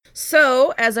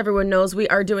So, as everyone knows, we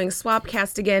are doing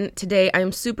Swapcast again today.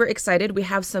 I'm super excited. We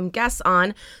have some guests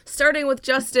on, starting with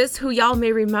Justice, who y'all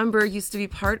may remember used to be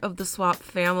part of the Swap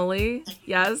family.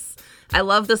 Yes. I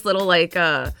love this little,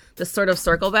 this sort of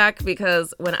circle back,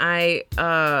 because when I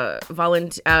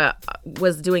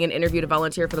was doing an interview to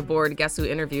volunteer for the board, guess who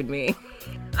interviewed me?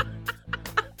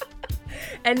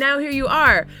 And now here you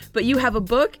are. But you have a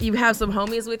book, you have some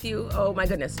homies with you. Oh my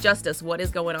goodness. Justice, what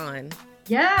is going on?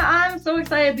 Yeah, I'm so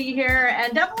excited to be here,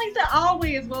 and definitely to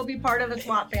always will be part of the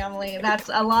SWAT family. That's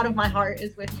a lot of my heart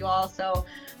is with you all. So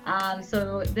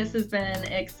this has been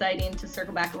exciting to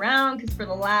circle back around, because for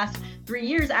the last 3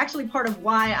 years, actually part of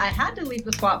why I had to leave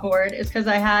the SWAT board is because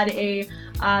I had a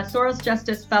Soros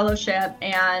Justice Fellowship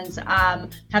and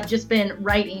have just been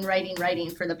writing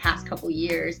for the past couple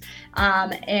years.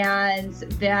 And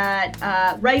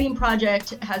that writing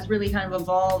project has really kind of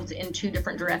evolved in two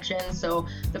different directions. So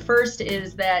the first is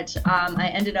that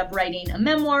I ended up writing a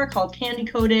memoir called Candy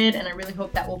Coated, and I really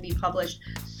hope that will be published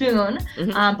soon.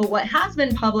 Mm-hmm. But what has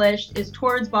been published is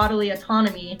Towards Bodily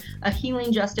Autonomy, a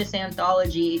healing justice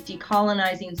anthology,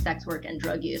 decolonizing sex work and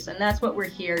drug use. And that's what we're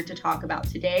here to talk about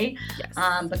today. Yes.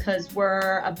 Because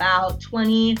we're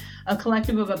a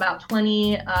collective of about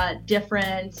 20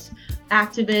 different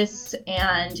activists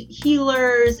and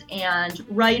healers and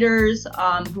writers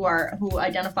who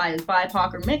identify as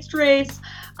BIPOC or mixed race,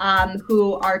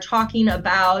 who are talking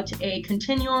about a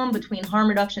continuum between harm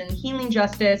reduction and healing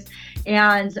justice,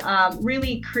 and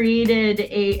really created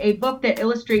a book that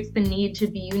illustrates the need to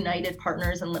be united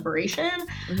partners in liberation,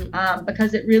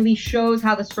 because it really shows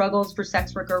how the struggles for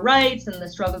sex worker rights and the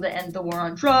struggle to end the war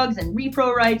on drugs and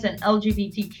repro rights and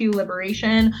LGBTQ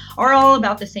liberation are all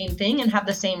about the same thing and have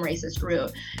the same racist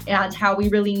root, and how we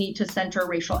really need to center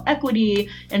racial equity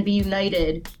and be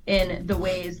united in the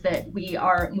ways that we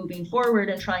are moving forward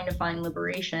and trying to find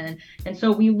liberation. And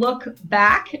so we look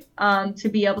back to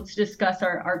be able to discuss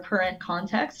our current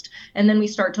context, and then we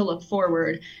start to look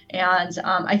forward. And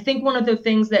I think one of the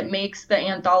things that makes the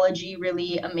anthology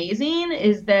really amazing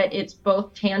is that it's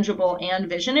both tangible and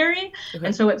visionary. Okay.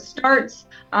 And so it starts,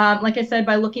 like I said,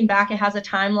 by looking back. It has a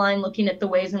timeline looking at the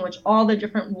ways in which all the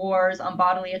different wars on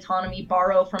bodily autonomy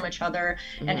borrow from each other,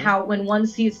 and how when one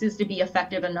ceases to be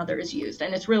effective, another is used.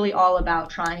 And it's really all about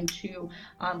trying to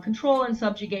control and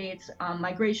subjugate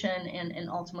migration and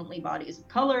ultimately bodies of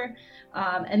color.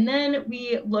 And then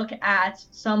we look at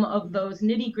some of those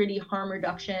nitty-gritty harm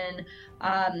reduction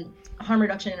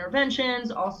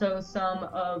interventions, also some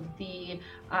of the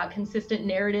consistent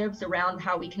narratives around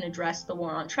how we can address the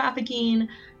war on trafficking.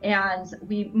 And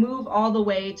we move all the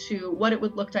way to what it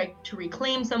would look like to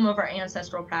reclaim some of our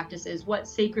ancestral practices, what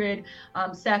sacred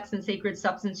sex and sacred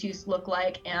substance use look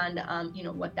like, and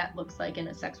what that looks like in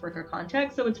a sex worker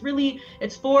context. So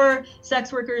it's for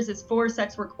sex workers, it's for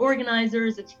sex work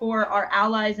organizers, it's for our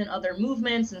allies and other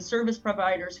movements and service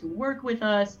providers who work with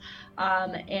us.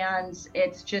 And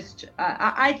it's just,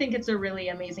 I think it's a really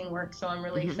amazing work. So I'm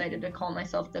really excited to call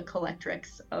myself the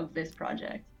collectrix of this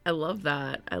project. I love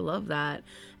that.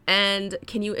 And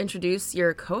can you introduce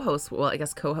your co-hosts? Well, I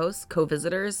guess co-hosts,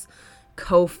 co-visitors,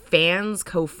 co-fans,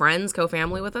 co-friends,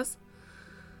 co-family with us?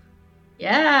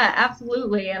 Yeah,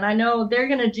 absolutely. And I know they're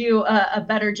going to do a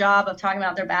better job of talking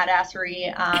about their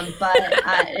badassery. But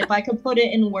if I could put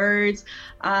it in words,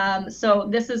 so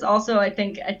this is also, I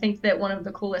think that one of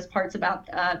the coolest parts about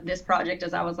this project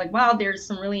is I was like, wow, there's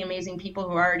some really amazing people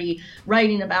who are already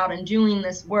writing about and doing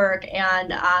this work.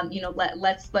 And,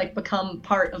 let's become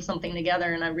part of something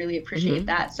together. And I really appreciate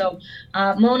that. So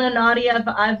Mona, Nadia,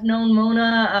 I've known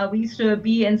Mona. We used to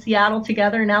be in Seattle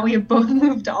together. Now we have both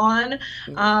moved on.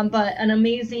 But an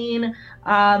amazing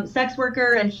sex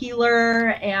worker and healer,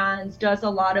 and does a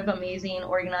lot of amazing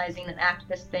organizing and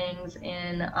activist things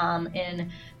in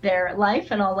their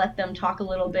life, and I'll let them talk a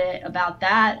little bit about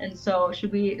that. And so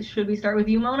should we start with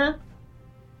you, Mona?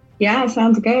 Yeah,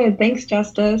 sounds good. Thanks,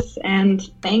 Justice, and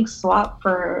thanks, Swap,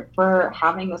 for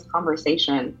having this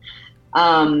conversation.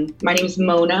 My name is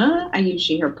Mona. I use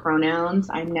she, her pronouns.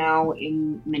 I'm now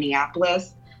in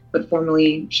Minneapolis, but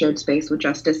formerly shared space with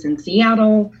Justice in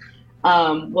Seattle.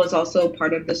 Was also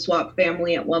part of the SWAP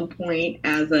family at one point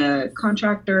as a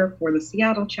contractor for the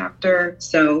Seattle chapter.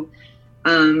 So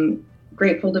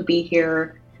grateful to be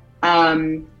here.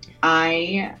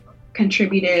 I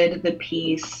contributed the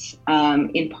piece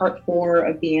in part 4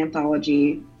 of the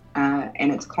anthology,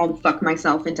 and it's called Fuck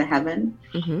Myself into Heaven,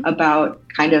 about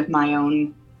kind of my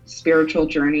own spiritual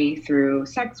journey through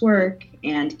sex work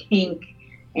and kink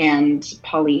and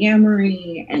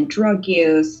polyamory and drug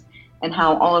use, and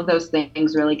how all of those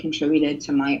things really contributed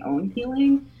to my own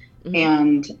healing.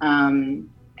 And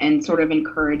and sort of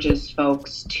encourages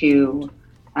folks to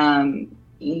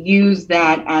use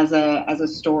that as a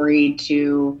story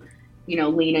to,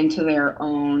 lean into their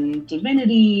own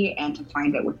divinity and to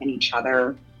find it within each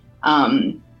other.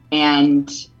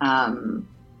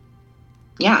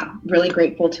 Really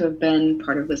grateful to have been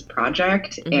part of this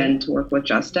project and to work with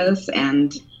Justice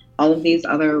and all of these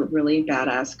other really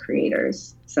badass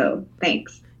creators. So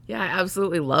thanks. Yeah, I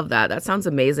absolutely love that. That sounds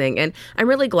amazing. And I'm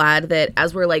really glad that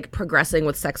as we're like progressing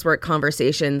with sex work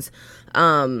conversations,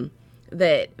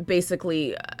 that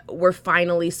basically we're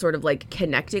finally sort of like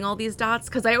connecting all these dots.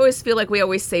 Cause I always feel like we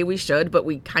always say we should, but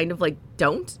we kind of like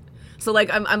don't. So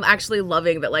like, I'm actually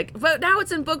loving that, like, but now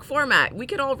it's in book format. We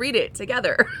can all read it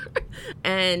together.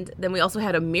 And then we also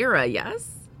had Amira, yes?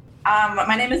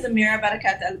 My name is Amira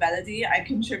Barakat Al-Baladi. I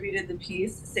contributed the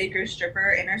piece, Sacred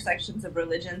Stripper, Intersections of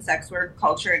Religion, Sex Work,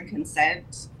 Culture, and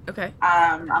Consent. Okay.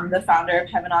 I'm the founder of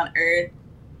Heaven on Earth,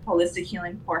 Holistic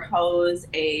Healing for Hoes,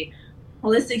 a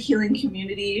holistic healing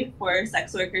community for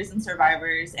sex workers and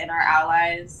survivors and our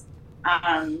allies.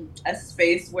 A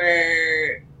space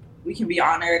where we can be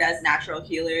honored as natural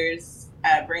healers,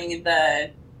 bringing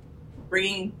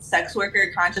sex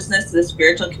worker consciousness to the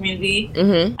spiritual community,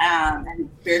 and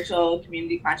spiritual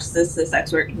community consciousness to the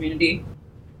sex work community.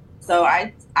 So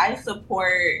I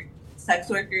support sex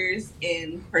workers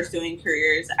in pursuing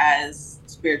careers as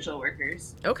spiritual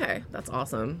workers. Okay, that's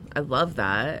awesome. I love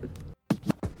that.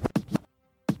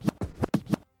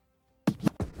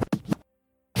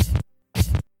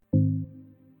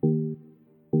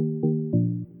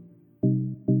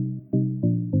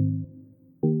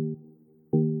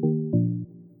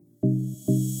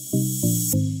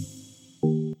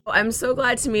 I'm so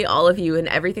glad to meet all of you, and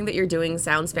everything that you're doing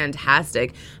sounds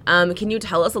fantastic. Can you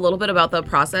tell us a little bit about the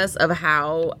process of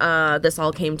how this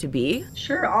all came to be?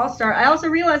 Sure, I'll start. I also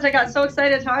realized I got so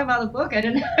excited talking about the book, I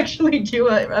didn't actually do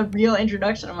a real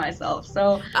introduction of myself.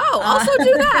 So also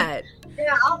do that.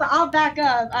 Yeah, I'll back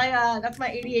up. That's my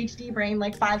ADHD brain,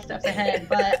 like 5 steps ahead.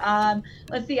 But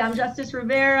let's see. I'm Justice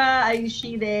Rivera. I use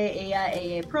she, they,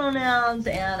 AA pronouns,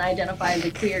 and identify as a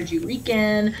queer Jew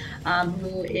Rican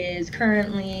who is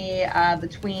currently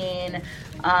between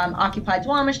occupied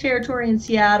Squamish territory in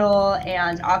Seattle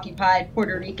and occupied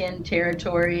Puerto Rican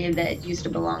territory that used to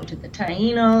belong to the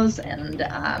Taínos. And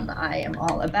I am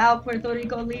all about Puerto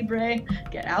Rico Libre.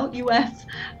 Get out, U.S.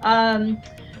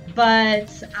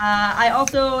 But I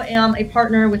also am a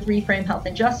partner with Reframe Health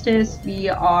and Justice. We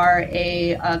are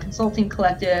a consulting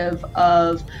collective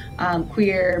of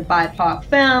queer BIPOC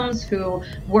femmes who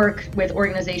work with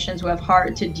organizations who have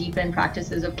heart to deepen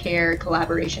practices of care,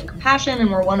 collaboration, compassion,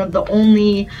 and we're one of the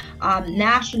only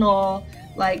national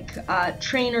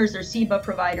trainers or CEBA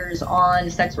providers on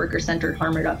sex worker centered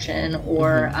harm reduction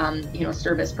or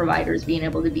service providers being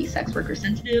able to be sex worker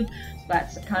sensitive. So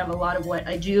that's kind of a lot of what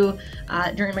I do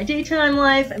during my daytime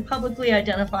life, and publicly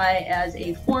identify as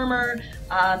a former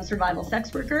survival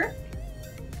sex worker.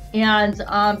 And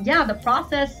the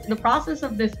process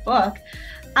of this book,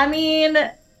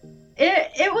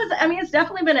 it's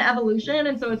definitely been an evolution,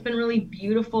 and so it's been really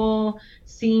beautiful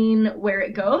seeing where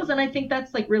it goes. And I think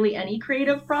that's like really any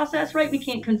creative process, right? We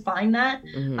can't confine that.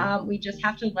 We just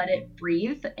have to let it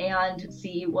breathe and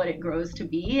see what it grows to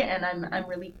be. And I'm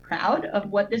really proud of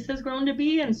what this has grown to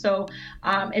be. And so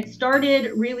it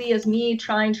started really as me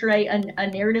trying to write a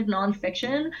narrative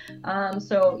nonfiction.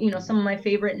 Some of my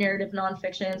favorite narrative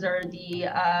nonfictions are the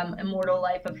Immortal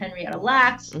Life of Henrietta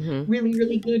Lacks, really,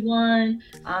 really good one.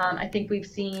 I think we've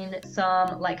seen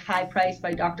some like High Price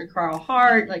by Dr. Carl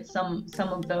Hart, like some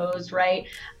of those, right?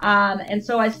 And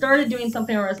so I started doing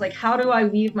something where I was like, how do I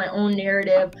weave my own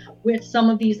narrative with some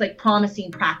of these like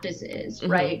promising practices,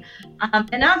 right?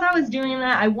 And as I was doing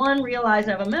that, I realized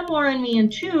I have a memoir in me,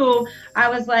 and 2, I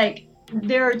was like,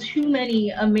 there are too many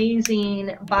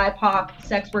amazing BIPOC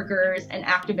sex workers and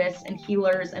activists and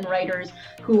healers and writers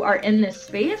who are in this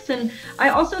space. And I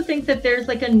also think that there's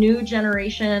like a new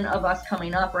generation of us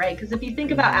coming up, right? Because if you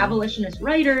think about abolitionist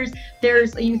writers,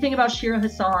 you think about Shira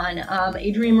Hassan,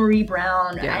 Adrienne Marie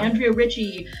Brown, Andrea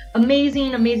Ritchie,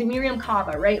 amazing Miriam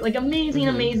Kava, right? Like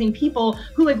amazing people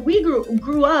who like we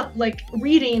grew up like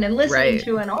reading and listening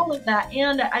to and all of that.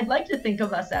 And I'd like to think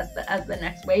of us as the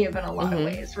next wave in a lot of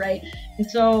ways, right? And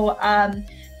so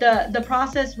the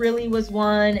process really was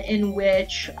one in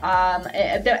which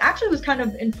that actually was kind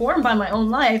of informed by my own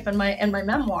life and my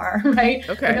memoir, right?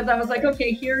 Okay. Because I was like,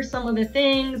 okay, here's some of the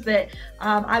things that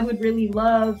I would really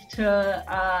love to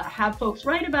have folks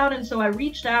write about, and so I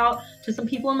reached out to some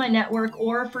people in my network,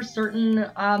 or for certain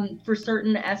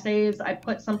essays, I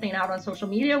put something out on social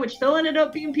media, which still ended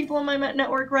up being people in my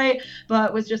network, right?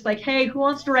 But was just like, hey, who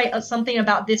wants to write something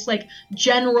about this like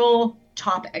general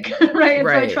topic, right? And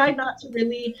so I tried not to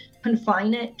really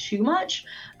confine it too much,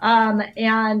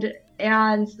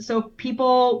 and so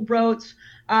people wrote.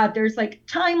 There's like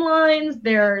timelines,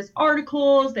 there's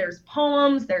articles, there's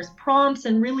poems, there's prompts,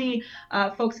 and really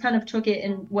folks kind of took it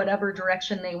in whatever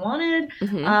direction they wanted.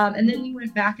 And then we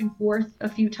went back and forth a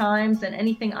few times, and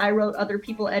anything I wrote, other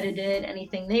people edited.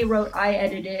 Anything they wrote, I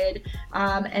edited.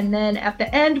 And then at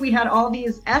the end, we had all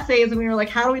these essays, and we were like,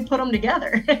 how do we put them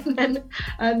together? And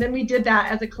then we did that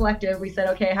as a collective. We said,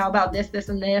 okay, how about this, this,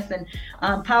 and this? And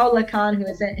Paola Khan,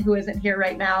 who isn't here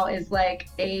right now, is like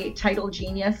a title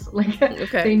genius. Like,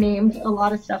 they named a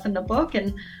lot of stuff in the book,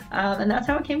 and that's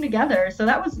how it came together. So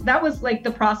that was like the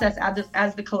process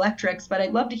as the Collectrix. But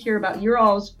I'd love to hear about your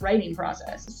all's writing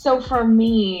process. So for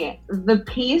me, the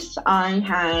piece I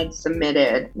had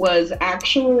submitted was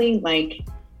actually like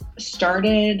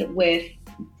started with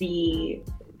the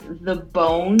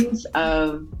bones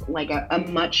of like a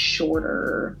much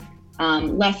shorter,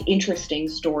 less interesting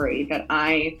story that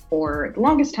I, for the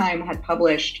longest time, had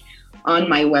published on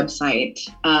my website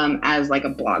as like a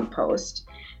blog post.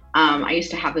 I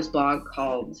used to have this blog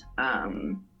called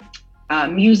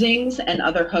Musings and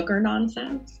Other Hooker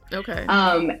Nonsense. Okay.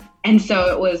 And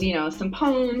so it was, some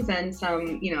poems and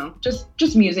some,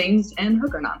 just musings and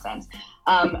hooker nonsense.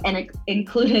 And it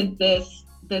included this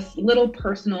little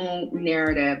personal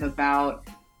narrative about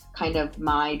kind of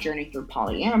my journey through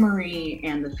polyamory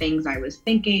and the things I was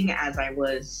thinking as I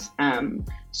was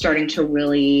starting to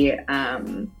really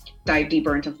dive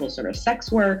deeper into full sort of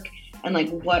sex work, and like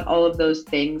what all of those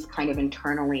things kind of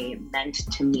internally meant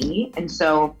to me. And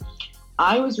so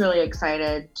I was really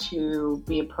excited to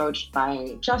be approached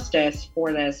by Justice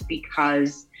for this,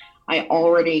 because I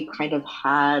already kind of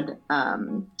had,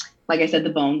 like I said, the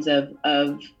bones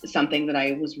of something that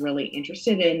I was really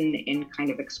interested in kind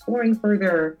of exploring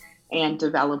further and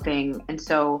developing. And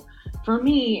so for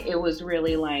me, it was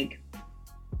really like,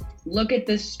 look at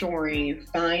this story,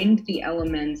 find the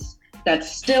elements that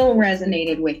still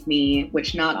resonated with me,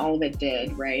 which not all of it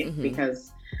did, right? Mm-hmm.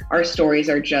 Because our stories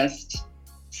are just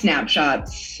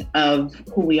snapshots of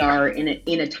who we are in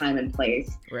a time and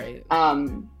place. Right.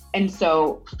 And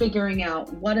so figuring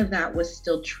out what of that was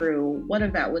still true, what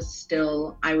of that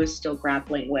I was still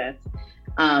grappling with,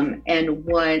 and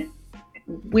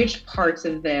which parts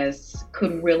of this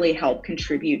could really help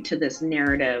contribute to this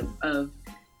narrative of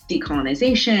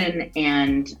decolonization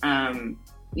and,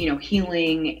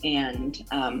 healing and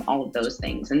all of those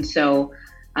things. And so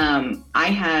I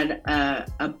had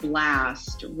a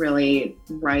blast really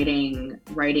writing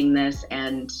this,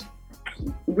 and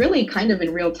really kind of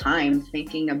in real time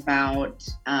thinking about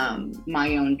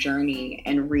my own journey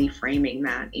and reframing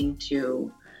that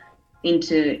into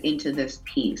this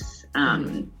piece.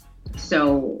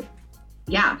 So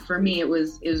yeah, for me it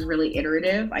was really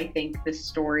iterative. I think this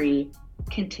story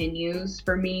continues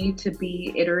for me to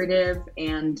be iterative,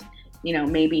 and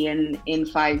maybe in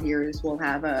 5 years we'll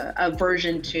have a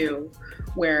version 2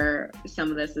 where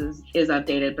some of this is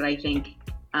updated. But I think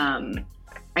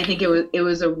it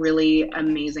was a really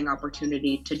amazing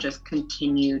opportunity to just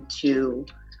continue to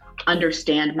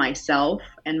understand myself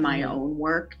and my own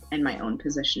work and my own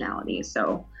positionality.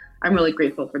 So I'm really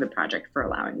grateful for the project for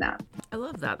allowing that. I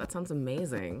love that. That sounds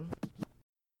amazing.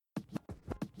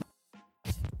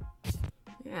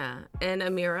 Yeah. And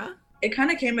Amira? It kind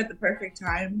of came at the perfect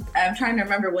time. I'm trying to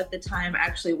remember what the time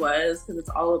actually was because it's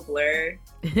all a blur.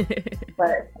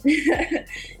 But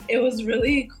it was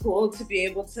really cool to be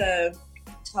able to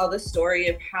tell the story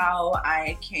of how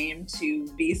I came to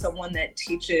be someone that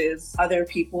teaches other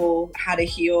people how to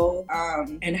heal,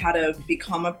 and how to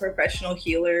become a professional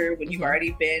healer when you've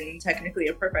already been technically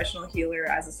a professional healer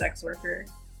as a sex worker.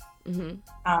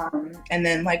 And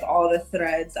then like all the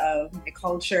threads of my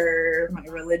culture, my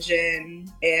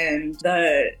religion, and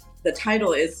the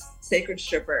title is Sacred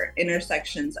Stripper: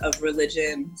 Intersections of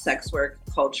Religion, Sex Work,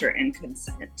 Culture, and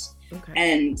Consent. Okay.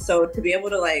 And so to be able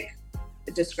to like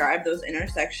describe those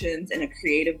intersections in a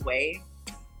creative way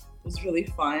was really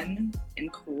fun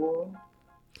and cool.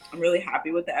 I'm really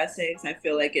happy with the essays. I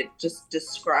feel like it just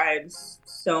describes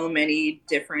so many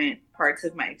different parts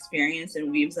of my experience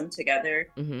and weaves them together,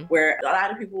 where a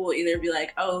lot of people will either be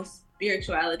like, oh,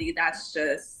 spirituality, that's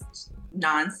just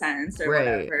nonsense or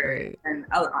whatever. And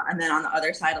then on the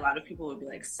other side, a lot of people would be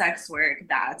like, sex work,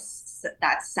 that's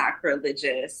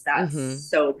sacrilegious, that's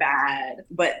so bad.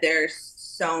 But there's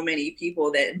so many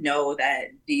people that know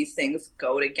that these things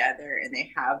go together, and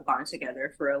they have gone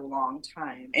together for a long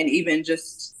time. And even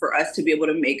just for us to be able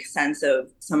to make sense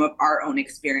of some of our own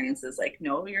experiences, like,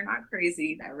 no, you're not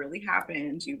crazy, that really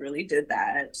happened, you really did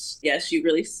that. Yes, you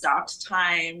really stopped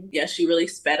time. Yes, you really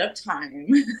sped up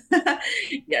time.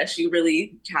 Yes, you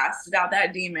really casted out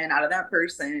that demon out of that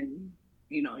person.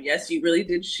 You know, yes, you really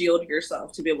did shield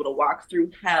yourself to be able to walk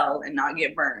through hell and not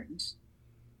get burned.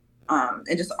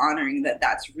 And just honoring that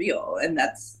that's real, and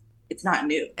it's not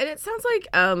new. And it sounds like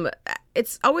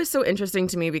it's always so interesting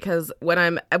to me, because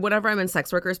whenever I'm in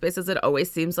sex worker spaces, it always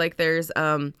seems like there's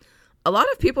a lot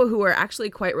of people who are actually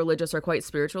quite religious or quite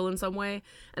spiritual in some way.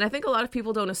 And I think a lot of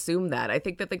people don't assume that. I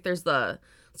think that there's the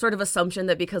sort of assumption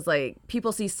that because like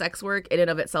people see sex work in and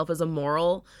of itself as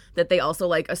immoral, that they also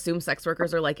like assume sex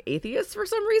workers are like atheists for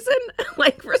some reason.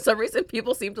 Like for some reason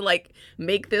people seem to like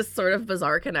make this sort of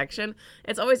bizarre connection.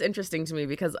 It's always interesting to me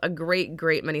because a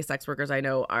great many sex workers I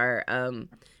know are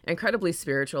incredibly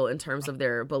spiritual in terms of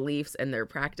their beliefs and their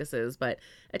practices, but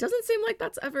it doesn't seem like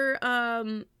that's ever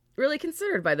really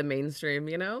considered by the mainstream,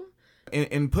 you know?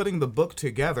 In putting the book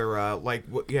together,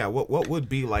 what would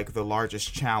be like the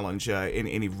largest challenge, in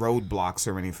any roadblocks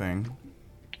or anything?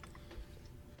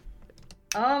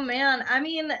 Oh man, I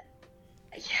mean,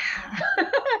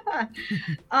 yeah.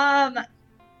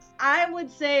 I would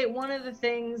say one of the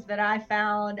things that I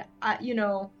found,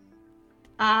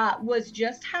 was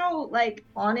just how like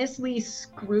honestly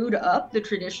screwed up the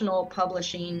traditional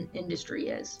publishing industry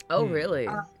is. Oh, really?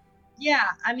 Yeah,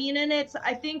 I mean, and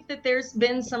I think that there's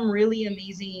been some really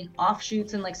amazing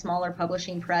offshoots and like smaller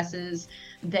publishing presses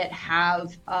that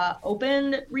have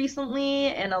opened recently,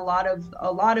 and a lot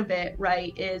of it,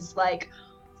 right, is like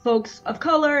folks of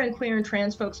color and queer and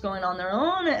trans folks going out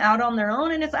on their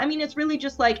own, and it's really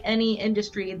just like any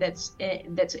industry that's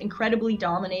incredibly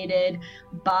dominated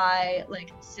by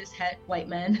like cishet white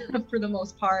men for the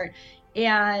most part.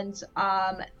 And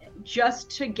just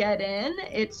to get in,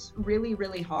 it's really,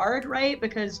 really hard, right?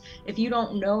 Because if you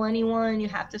don't know anyone, you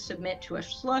have to submit to a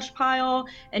slush pile,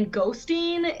 and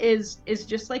ghosting is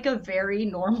just like a very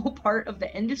normal part of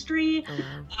the industry.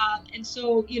 Mm-hmm. And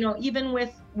so, even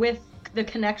with the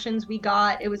connections we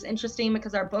got, it was interesting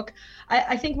because our book,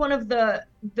 I think one of the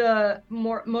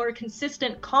more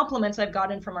consistent compliments I've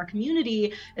gotten from our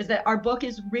community is that our book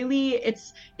is really,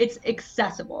 it's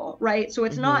accessible, right? So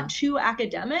it's mm-hmm. not too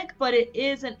academic, but it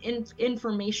is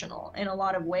informational in a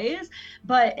lot of ways.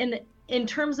 But in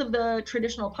terms of the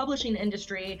traditional publishing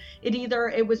industry,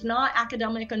 it was not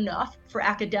academic enough for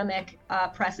academic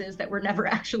presses that were never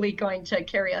actually going to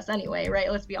carry us anyway,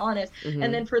 right? Let's be honest. Mm-hmm.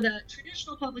 And then for the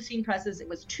traditional publishing presses, it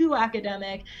was too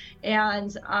academic.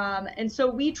 And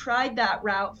so we tried that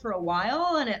route for a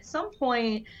while. And at some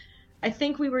point, I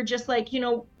think we were just like,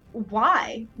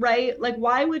 why, right? Like,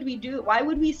 why would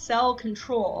we sell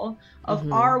control of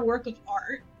mm-hmm. our work of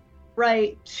art,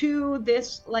 right, to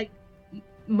this like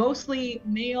mostly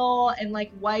male and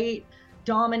like white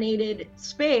dominated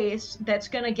space that's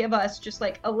going to give us just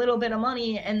like a little bit of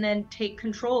money and then take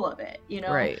control of it,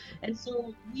 Right. And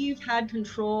so we've had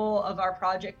control of our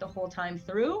project the whole time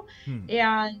through.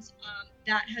 And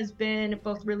that has been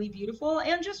both really beautiful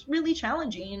and just really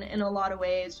challenging in a lot of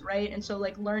ways, right? And so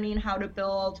like learning how to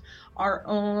build our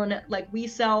own, like we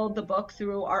sell the book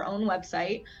through our own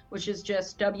website, which is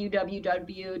just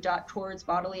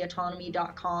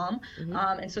www.towardsbodyautonomy.com. Mm-hmm.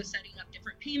 And so setting up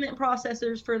different payment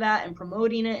processors for that and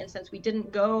promoting it. And since we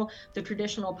didn't go the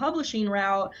traditional publishing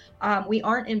route, we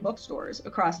aren't in bookstores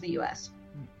across the US.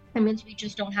 It means we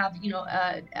just don't have,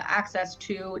 access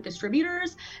to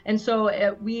distributors. And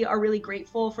so we are really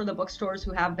grateful for the bookstores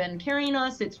who have been carrying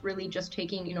us. It's really just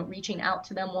taking, reaching out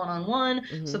to them one-on-one.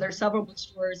 Mm-hmm. So there's several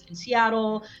bookstores in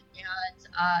Seattle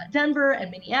and Denver and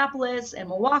Minneapolis and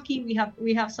Milwaukee.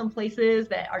 We have some places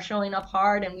that are showing up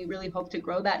hard, and we really hope to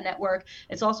grow that network.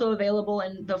 It's also available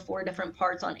in the 4 different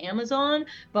parts on Amazon,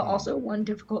 but also one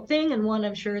difficult thing, and one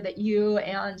I'm sure that you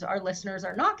and our listeners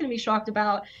are not going to be shocked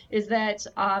about, is that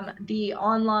the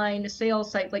online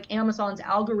sales site like Amazon's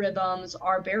algorithms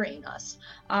are burying us.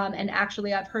 And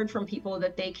actually, I've heard from people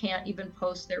that they can't even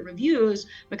post their reviews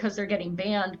because they're getting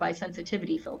banned by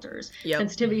sensitivity filters. Yep.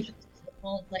 Sensitivity filters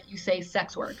won't let you say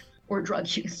sex work or drug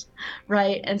use,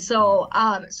 right? And so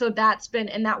that's been,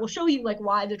 and that will show you like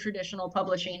why the traditional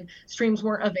publishing streams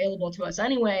weren't available to us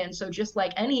anyway. And so just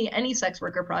like any sex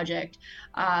worker project,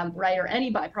 right, or any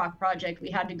BIPOC project,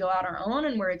 we had to go out our own,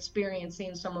 and we're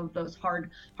experiencing some of those hard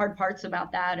parts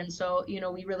about that. And so, you know,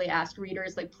 we really asked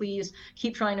readers, like, please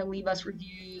keep trying to leave us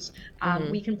reviews.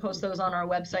 We can post those on our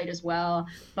website as well,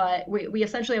 but we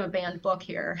essentially have a banned book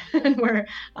here, and we're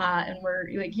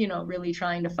like, you know, really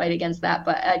trying to fight against that.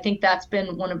 But I think that's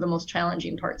been one of the most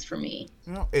challenging parts for me.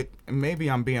 You know,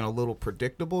 maybe I'm being a little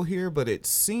predictable here, but it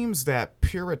seems that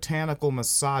puritanical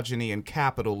misogyny and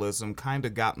capitalism kind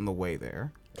of got in the way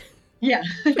there. Yeah,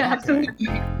 Okay. absolutely.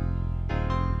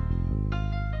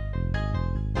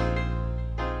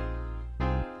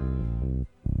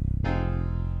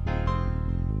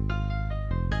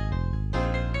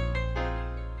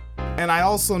 And I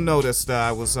also noticed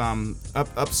I was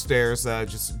upstairs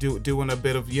just doing a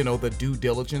bit of, you know, the due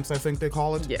diligence, I think they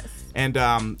call it. Yes. And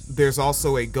there's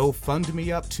also a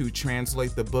GoFundMe up to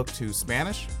translate the book to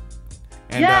Spanish.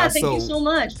 And, thank you so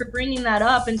much for bringing that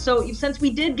up. And so since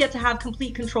we did get to have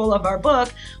complete control of our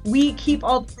book, we keep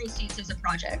all the proceeds as a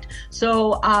project.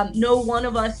 So no one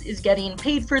of us is getting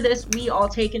paid for this. We all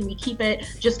take and we keep it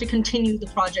just to continue the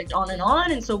project on and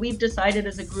on. And so we've decided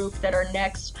as a group that our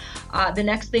the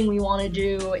next thing we want to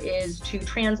do is to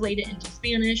translate it into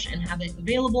Spanish and have it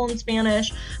available in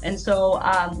Spanish. And so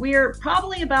we're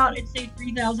probably about, I'd say,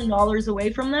 $3,000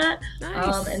 away from that.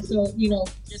 Nice. And so, you know,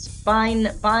 just buying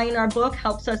our book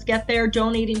helps us get there.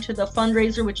 Donating to the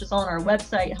fundraiser, which is on our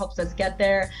website, helps us get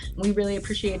there. We really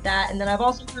appreciate that. And then I've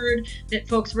also heard that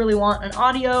folks really want an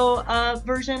audio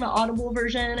version, an audible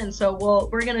version, and so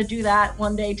we're gonna do that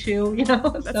one day too. You know,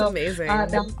 that's amazing.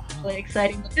 That's really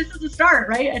exciting. But this is a start,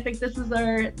 right? I think this is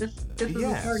this is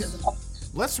the start of the.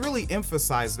 Let's really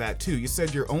emphasize that too. You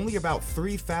said you're only about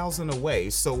 3,000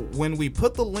 away. So when we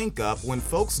put the link up, when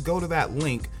folks go to that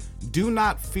link, do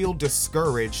not feel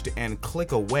discouraged and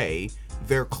click away.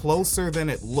 They're closer than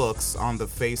it looks on the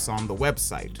face on the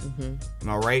website. Mm-hmm.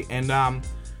 All right. And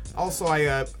also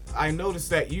I noticed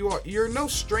that you're no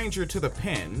stranger to the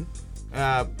pen.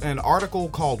 An article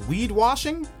called Weed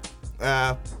Washing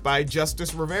by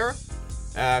Justice Rivera.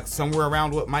 Somewhere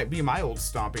around what might be my old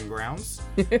stomping grounds.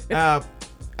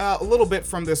 A little bit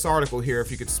from this article here, if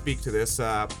you could speak to this,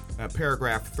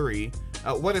 paragraph 3.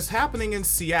 What is happening in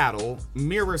Seattle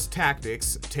mirrors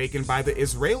tactics taken by the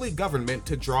Israeli government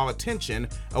to draw attention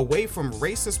away from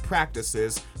racist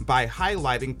practices by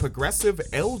highlighting progressive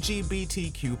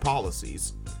LGBTQ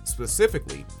policies.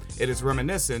 Specifically, it is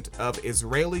reminiscent of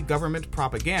Israeli government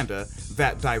propaganda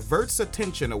that diverts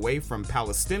attention away from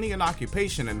Palestinian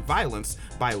occupation and violence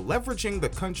by leveraging the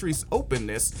country's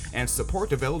openness and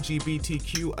support of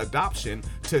LGBTQ adoption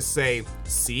to say,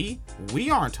 see, we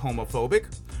aren't homophobic,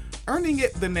 earning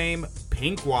it the name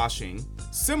pinkwashing.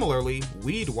 Similarly,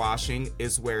 weed washing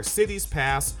is where cities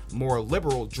pass more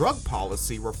liberal drug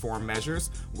policy reform measures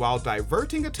while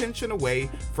diverting attention away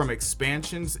from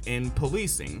expansions in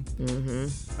policing.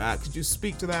 Mm-hmm. Could you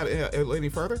speak to that any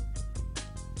further?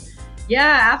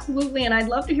 Yeah, absolutely. And I'd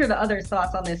love to hear the others'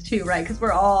 thoughts on this too, right? Because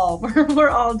we're all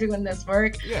doing this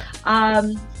work. Yeah.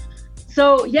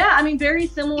 So yeah, I mean, very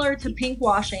similar to pink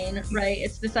washing, right?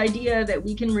 It's this idea that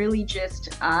we can really just,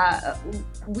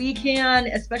 we can,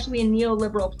 especially in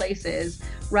neoliberal places,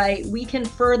 right? We can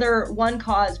further one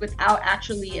cause without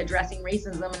actually addressing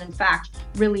racism, and in fact,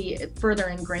 really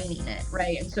further ingraining it,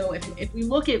 right? And so if we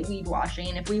look at weed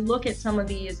washing, if we look at some of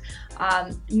these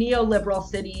neoliberal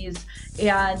cities,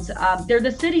 and they're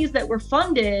the cities that were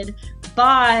funded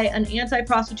by an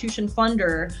anti-prostitution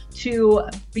funder to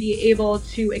be able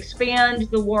to expand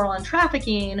the war on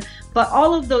trafficking. But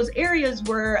all of those areas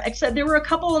were, except there were a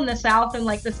couple in the South, and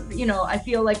like this, you know, I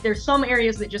feel like there's some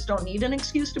areas that just don't need an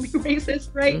excuse to be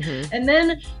racist, right? Mm-hmm. And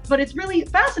then, but it's really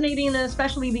fascinating, and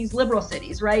especially these liberal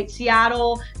cities, right?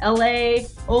 Seattle, LA,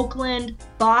 Oakland,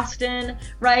 Boston,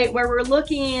 right? Where we're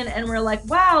looking and we're like,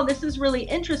 wow, this is really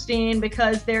interesting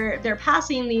because they're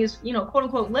passing these, you know, quote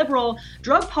unquote liberal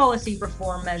drug policy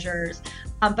reform measures.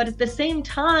 But at the same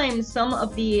time, some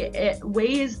of the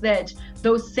ways that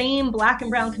those same Black and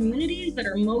brown communities that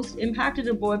are most impacted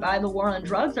by the war on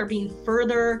drugs are being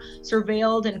further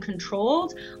surveilled and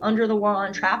controlled under the war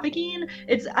on trafficking.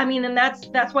 And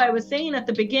that's why I was saying at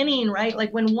the beginning, right?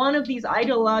 Like when one of these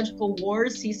ideological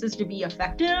wars ceases to be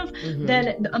effective, mm-hmm.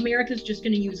 then America's just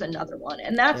going to use another one.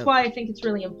 And that's why I think it's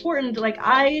really important. Like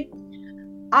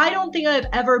I don't think I've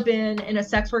ever been in a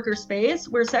sex worker space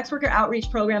where sex worker outreach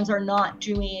programs are not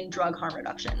doing drug harm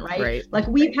reduction, right? Like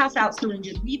we pass out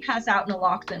syringes, we pass out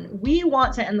naloxone. We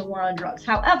want to end the war on drugs.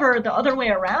 However, the other way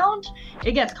around,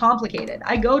 it gets complicated.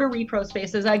 I go to repro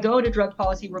spaces, I go to drug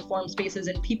policy reform spaces,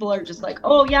 and people are just like,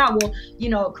 oh yeah, well, you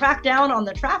know, crack down on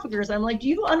the traffickers. I'm like, do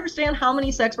you understand how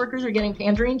many sex workers are getting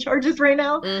pandering charges right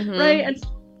now? Right? And so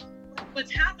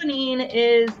what's happening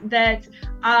is that,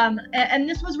 and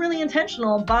this was really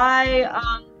intentional by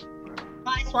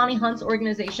Swami Hunt's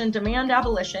organization, Demand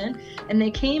Abolition, and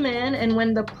they came in, and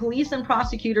when the police and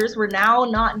prosecutors were now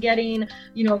not getting,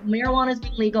 you know, marijuana's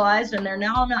been legalized, and they're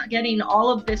now not getting all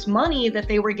of this money that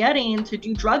they were getting to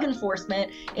do drug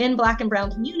enforcement in Black and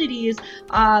brown communities,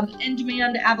 and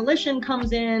Demand Abolition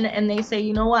comes in, and they say,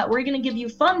 you know what, we're going to give you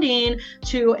funding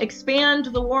to expand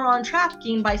the war on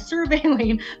trafficking by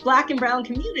surveilling Black and brown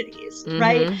communities,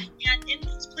 right? And in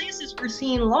those places, we're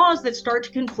seeing laws that start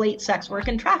to conflate sex work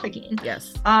and trafficking.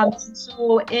 Yes.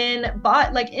 So in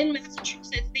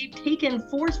Massachusetts, they've taken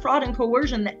force, fraud, and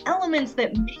coercion, the elements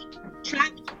that make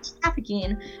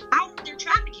trafficking, out of their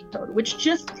trafficking code, which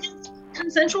just is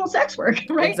consensual sex work,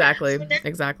 right? Exactly. So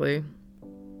exactly.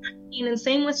 And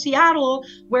same with Seattle,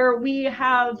 where we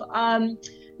have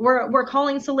we're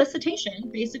calling solicitation,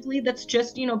 basically, that's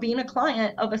just, you know, being a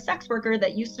client of a sex worker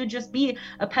that used to just be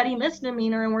a petty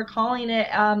misdemeanor, and we're calling it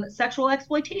sexual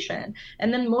exploitation.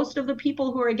 And then most of the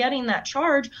people who are getting that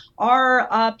charge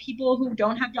are people who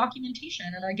don't have documentation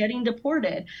and are getting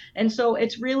deported. And so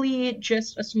it's really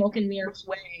just a smoke and mirrors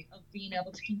way of being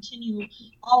able to continue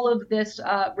all of this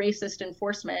racist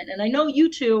enforcement. And I know you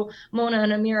two, Mona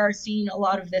and Amir, are seeing a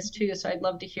lot of this too, so I'd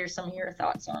love to hear some of your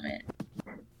thoughts on it.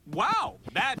 Wow,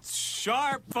 that's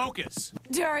sharp focus.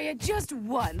 Daria, just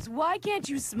once, why can't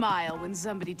you smile when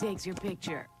somebody takes your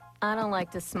picture? I don't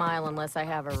like to smile unless I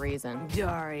have a reason.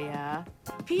 Daria,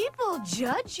 people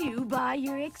judge you by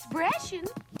your expression.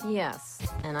 Yes,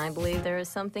 and I believe there is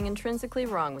something intrinsically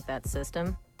wrong with that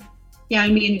system. Yeah, I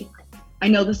mean, I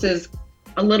know this is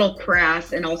a little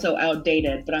crass and also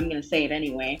outdated, but I'm going to say it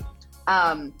anyway.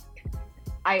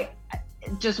 I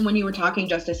just, when you were talking,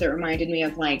 Justice, it reminded me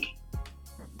of, like,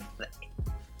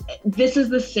 this is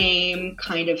the same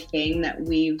kind of thing that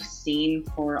we've seen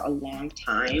for a long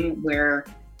time, where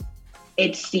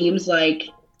it seems like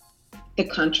the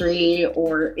country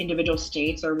or individual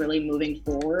states are really moving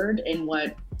forward in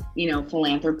what, you know,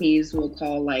 philanthropies will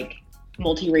call like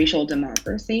multiracial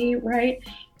democracy, right?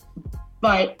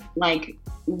 But like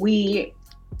we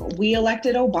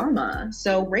elected Obama,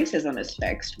 so racism is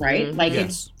fixed, right? Like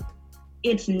yes.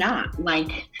 It's not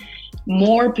like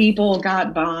more people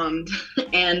got bombed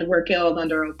and were killed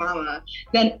under Obama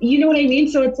than, you know what I mean?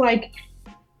 So it's like,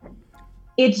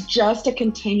 it's just a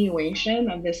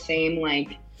continuation of the same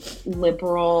like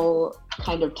liberal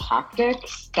kind of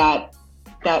tactics that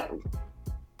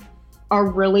are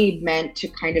really meant to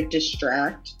kind of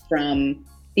distract from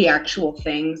the actual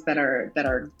things that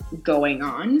are going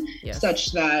on, Yes.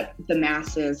 such that the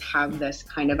masses have this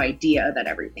kind of idea that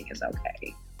everything is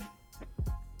okay.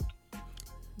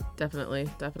 Definitely.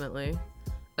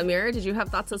 Amira, did you have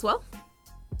thoughts as well?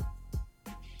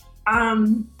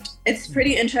 It's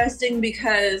pretty interesting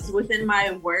because within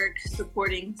my work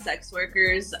supporting sex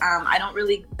workers, I don't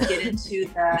really get into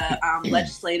the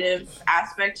legislative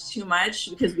aspect too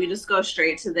much, because we just go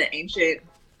straight to the ancient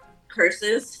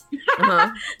curses,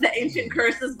 the ancient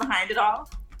curses behind it all,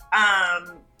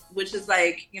 which is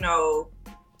like, you know,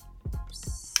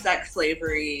 sex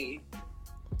slavery,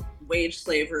 wage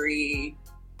slavery,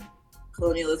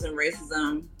 colonialism,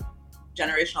 racism,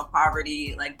 generational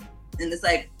poverty, like, and it's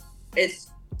like,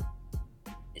 it's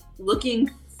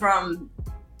looking from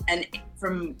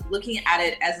looking at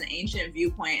it as an ancient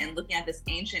viewpoint and looking at this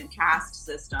ancient caste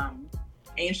system,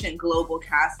 ancient global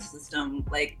caste system,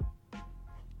 like,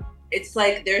 it's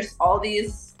like there's all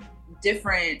these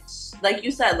different, like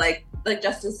you said, like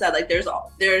Justice said, like they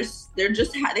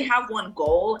have one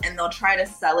goal and they'll try to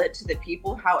sell it to the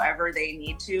people however they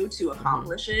need to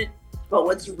accomplish it. But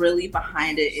what's really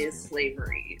behind it is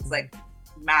slavery. It's like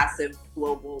massive,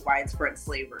 global, widespread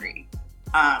slavery.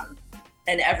 And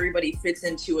everybody fits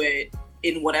into it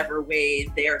in whatever way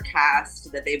their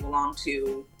caste that they belong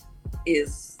to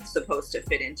is supposed to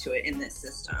fit into it in this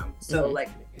system. So like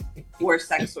for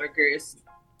sex workers,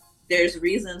 there's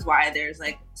reasons why there's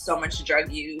like so much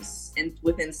drug use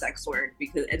within sex work,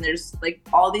 and there's like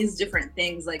all these different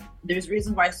things. Like there's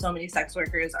reasons why so many sex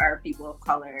workers are people of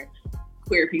color,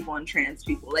 queer people, and trans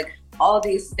people. Like all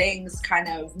these things kind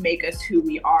of make us who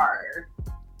we are,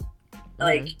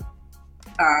 like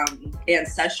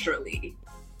ancestrally.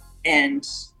 And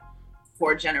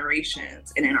for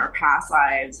generations and in our past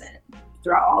lives and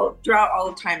throughout all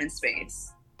of time and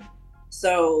space.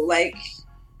 So like,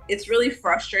 it's really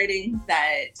frustrating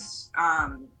that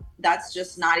that's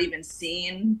just not even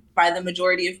seen by the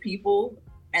majority of people,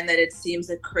 and that it seems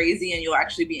like crazy and you'll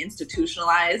actually be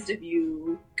institutionalized if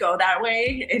you go that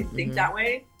way and think that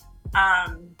way.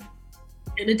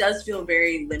 And it does feel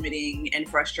very limiting and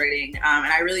frustrating.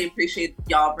 And I really appreciate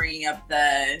y'all bringing up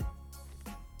the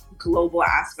global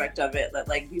aspect of it. That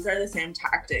like, these are the same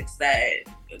tactics that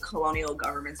colonial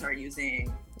governments are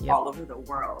using all over the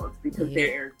world, because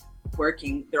they're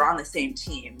on the same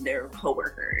team, they're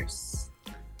co-workers.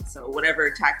 So whatever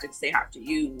tactics they have to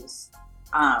use.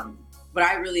 But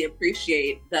I really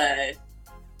appreciate the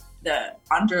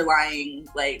underlying,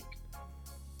 like,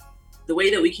 the way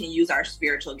that we can use our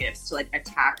spiritual gifts to like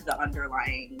attack the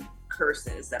underlying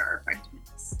curses that are affecting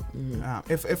us.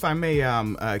 If I may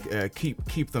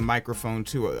keep the microphone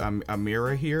to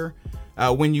Amira here,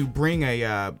 when you bring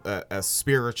a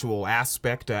spiritual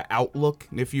aspect, outlook,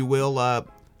 if you will,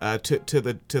 to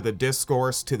the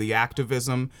discourse, to the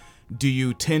activism, do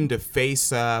you tend to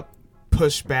face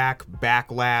pushback,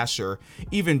 backlash, or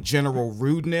even general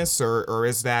rudeness, or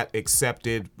is that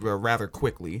accepted rather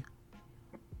quickly?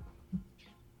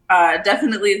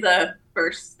 Definitely the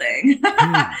first thing.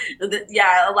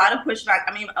 Yeah, a lot of pushback.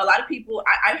 I mean, a lot of people,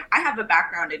 I have a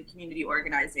background in community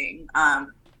organizing.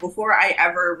 Before I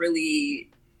ever really,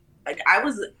 like, I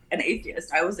was an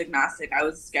atheist, I was agnostic, I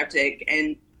was a skeptic,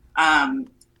 and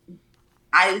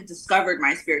I discovered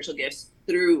my spiritual gifts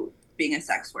through being a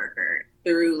sex worker,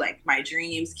 through like my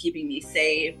dreams keeping me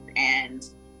safe, and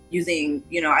using,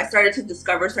 I started to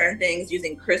discover certain things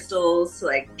using crystals to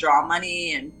like draw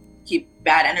money and keep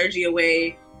bad energy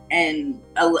away. And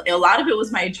a lot of it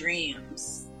was my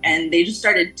dreams, and they just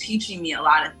started teaching me a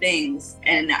lot of things.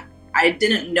 And I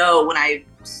didn't know when I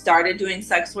started doing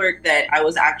sex work that I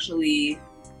was actually,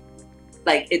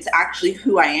 like, it's actually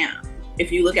who I am.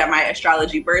 If you look at my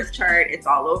astrology birth chart, it's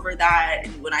all over that.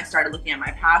 And when I started looking at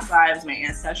my past lives, my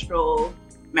ancestral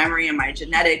memory and my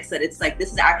genetics, that it's like,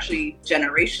 this is actually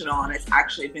generational, and it's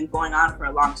actually been going on for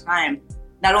a long time.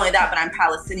 Not only that, but I'm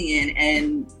Palestinian,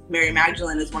 and Mary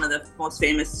Magdalene is one of the most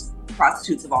famous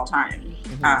prostitutes of all time.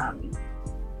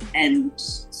 And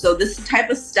so this type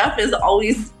of stuff is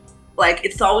always, like,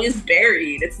 it's always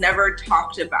buried. It's never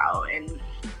talked about. And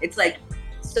it's like,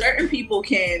 certain people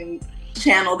can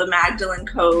channel the Magdalene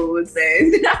codes,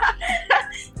 and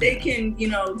they can,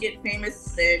 get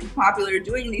famous and popular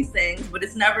doing these things, but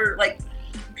it's never, like,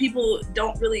 people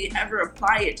don't really ever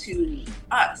apply it to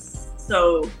us.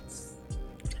 So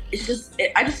it's just,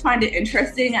 I just find it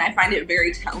interesting. I find it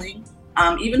very telling.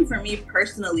 Even for me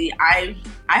personally, I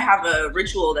have a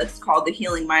ritual that's called the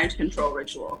Healing Mind Control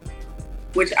Ritual,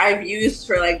 which I've used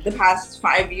for like the past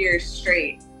 5 years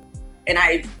straight. And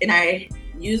I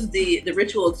use the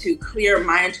ritual to clear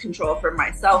mind control for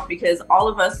myself, because all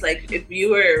of us, like, if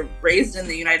you were raised in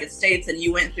the United States and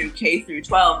you went through K through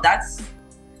 12, that's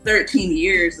 13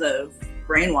 years of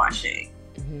brainwashing.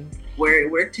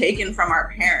 We're taken from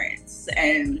our parents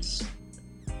and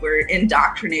we're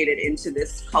indoctrinated into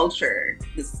this culture,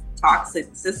 this toxic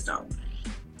system.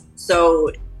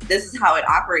 So this is how it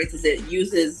operates, is it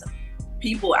uses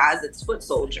people as its foot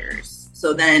soldiers.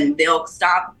 So then they'll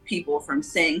stop people from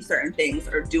saying certain things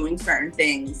or doing certain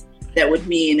things that would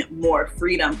mean more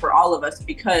freedom for all of us,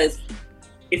 because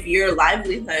if your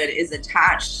livelihood is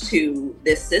attached to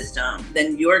this system,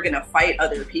 then you're going to fight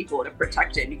other people to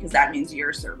protect it, because that means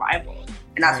your survival.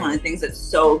 And that's one of the things that's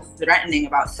so threatening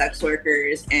about sex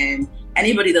workers and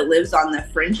anybody that lives on the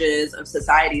fringes of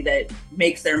society that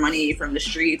makes their money from the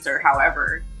streets or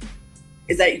however,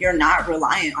 is that you're not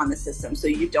reliant on the system, so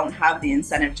you don't have the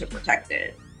incentive to protect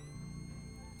it.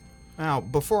 Now,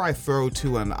 before I throw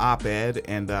to an op-ed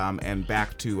and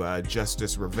back to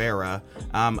Justice Rivera,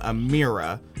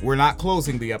 Amira, we're not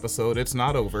closing the episode, it's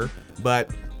not over, but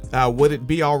would it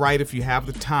be all right if you have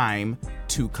the time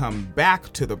to come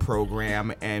back to the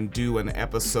program and do an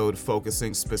episode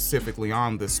focusing specifically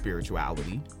on the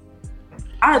spirituality?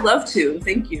 I'd love to.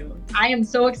 Thank you. I am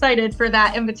so excited for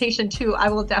that invitation too. I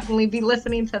will definitely be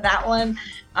listening to that one.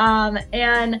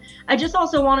 And I just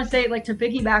also want to say, like, to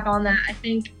piggyback on that, I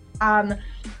think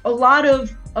a lot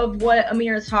of what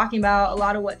Amir is talking about, a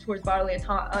lot of what Towards Bodily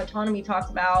Autonomy talks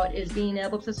about is being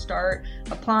able to start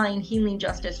applying healing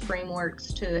justice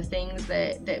frameworks to the things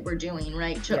that we're doing,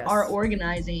 right? To our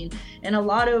organizing. And a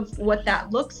lot of what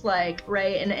that looks like,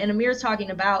 right? And Amir's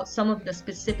talking about some of the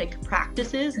specific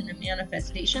practices and the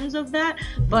manifestations of that.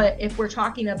 But if we're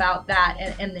talking about that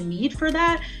and the need for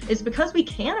that, is because we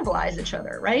cannibalize each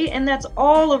other, right? And that's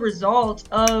all a result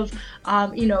of,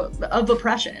 of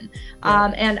oppression.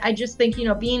 And I just think,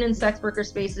 being in sex worker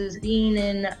spaces, being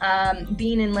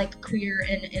in like queer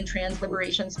and trans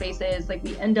liberation spaces, like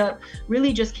we end up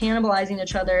really just cannibalizing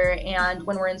each other. And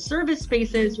when we're in service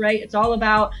spaces, right, it's all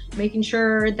about making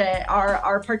sure that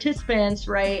our participants,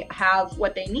 right, have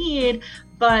what they need.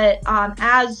 But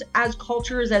as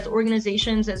cultures, as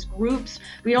organizations, as groups,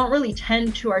 we don't really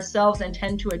tend to ourselves and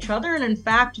tend to each other. And in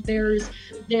fact, there's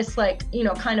this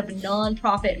kind of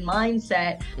nonprofit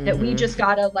mindset that we just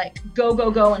gotta like go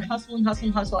and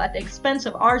hustle at the expense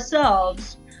of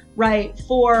ourselves, right,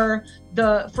 for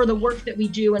the work that we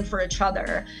do and for each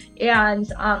other.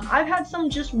 And I've had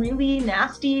some just really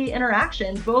nasty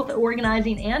interactions, both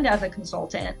organizing and as a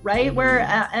consultant, right? Where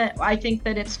I think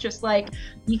that it's just like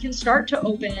we can start to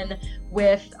open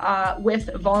with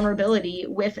vulnerability,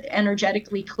 with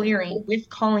energetically clearing, with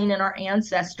calling in our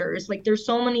ancestors. Like there's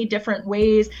so many different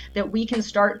ways that we can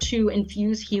start to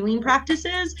infuse healing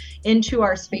practices into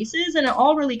our spaces. And it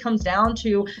all really comes down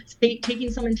to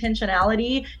taking some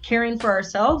intentionality, caring for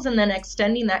ourselves, and then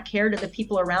extending that care to the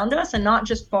people around us and not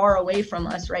just far away from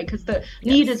us, right? Because the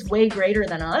need is way greater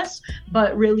than us,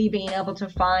 but really being able to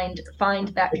find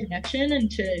that connection and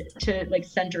to like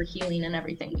center healing in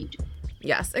everything we do.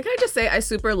 Yes. And can I just say, I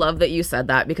super love that you said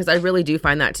that, because I really do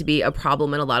find that to be a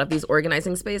problem in a lot of these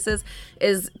organizing spaces,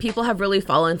 is people have really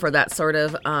fallen for that sort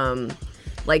of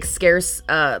like scarce,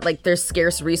 like there's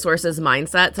scarce resources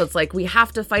mindset. So it's like, we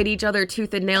have to fight each other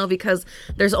tooth and nail because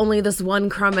there's only this one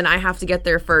crumb and I have to get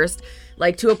there first.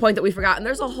 Like to a point that we forgot. And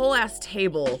there's a whole ass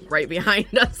table right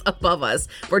behind us, above us.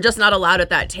 We're just not allowed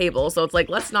at that table. So it's like,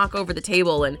 let's knock over the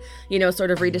table and, sort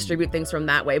of redistribute things from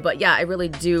that way. But yeah, I really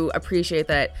do appreciate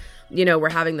that, we're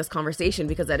having this conversation,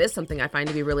 because that is something I find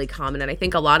to be really common. And I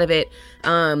think a lot of it,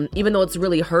 even though it's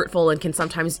really hurtful and can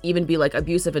sometimes even be like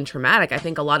abusive and traumatic, I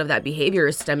think a lot of that behavior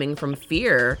is stemming from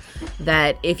fear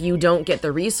that if you don't get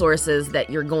the resources, that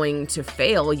you're going to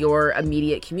fail your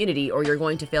immediate community, or you're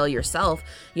going to fail yourself,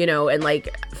 and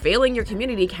like failing your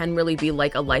community can really be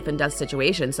like a life and death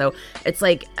situation. So it's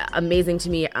like amazing to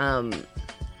me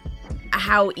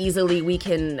how easily we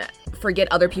can forget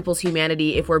other people's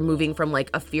humanity if we're moving from like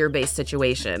a fear-based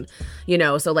situation,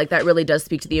 so like that really does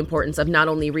speak to the importance of not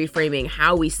only reframing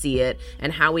how we see it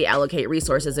and how we allocate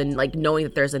resources, and like knowing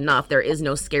that there's enough, there is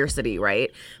no scarcity,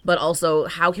 right? But also,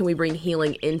 how can we bring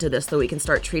healing into this so we can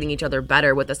start treating each other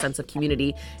better with a sense of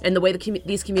community and the way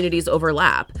these communities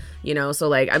overlap, so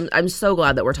like I'm so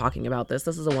glad that we're talking about this.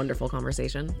 This is a wonderful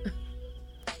conversation.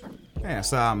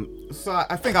 Yes, so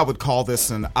I think I would call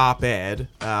this an op-ed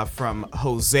from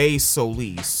Jose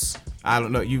Solis. I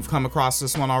don't know, you've come across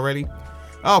this one already?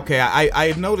 Okay,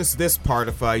 I noticed this part,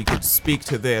 if you could speak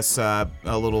to this a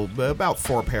little, about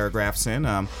 4 paragraphs in.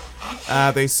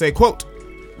 They say, quote,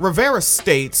 Rivera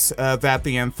states that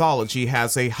the anthology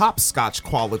has a hopscotch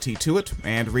quality to it,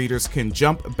 and readers can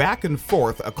jump back and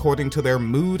forth according to their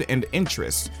mood and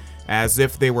interest, as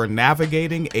if they were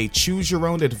navigating a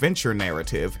choose-your-own-adventure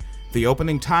narrative. The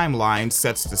opening timeline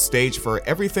sets the stage for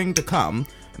everything to come,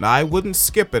 and I wouldn't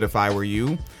skip it if I were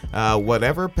you.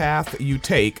 Whatever path you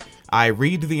take, I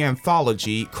read the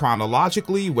anthology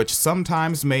chronologically, which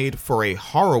sometimes made for a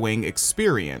harrowing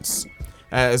experience.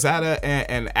 Is that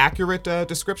an accurate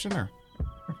description? Or?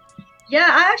 Yeah,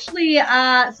 I actually,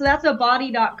 so that's a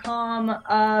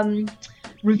body.com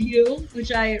review,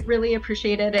 which I really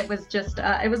appreciated. It was just,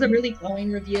 it was a really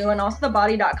glowing review. And also the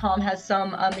body.com has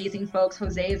some amazing folks.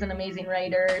 Jose is an amazing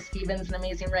writer. Steven's an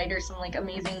amazing writer. Some like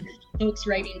amazing folks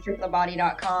writing for the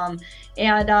body.com.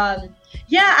 And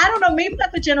yeah, I don't know, maybe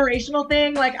that's a generational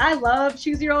thing. Like I love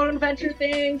choose your own adventure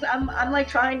things. I'm like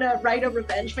trying to write a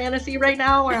revenge fantasy right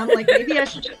now where I'm like, maybe I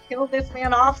should just kill this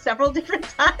man off several different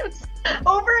times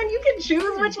over and you can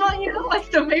choose which one,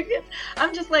 like, so maybe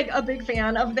I'm just like a big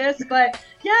fan of this. But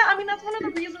yeah, I mean, that's one of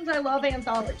the reasons I love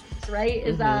anthologies, right?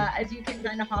 Is as you can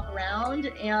kind of hop around,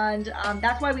 and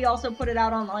that's why we also put it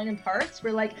out online in parts.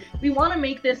 We're like, we want to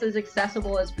make this as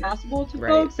accessible as possible to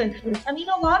folks. And I mean,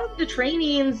 a lot of the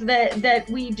trainings that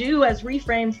we do as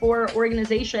Reframe for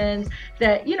organizations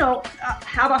that,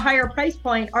 have a higher price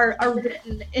point are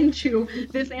written into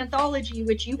this anthology,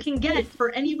 which you can get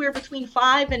for anywhere between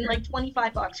 $5 and like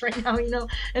 $25 right now,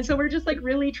 And so we're just like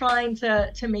really trying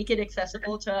to make it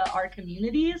accessible to our community.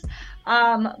 communities.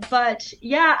 But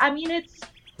yeah, I mean, it's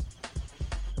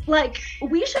like,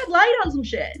 we shed light on some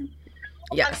shit.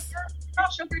 Yes. We're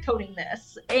not sugarcoating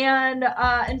this, and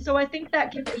so I think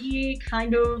that can be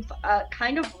kind of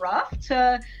rough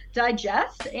to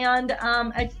digest, and it's, I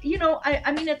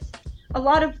mean, it's a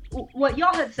lot of what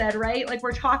y'all had said, right? Like,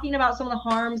 we're talking about some of the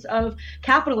harms of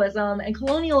capitalism and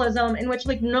colonialism, in which,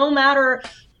 like, no matter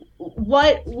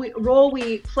what role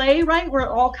we play, right, we're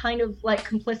all kind of like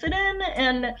complicit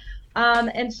in,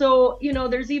 and so,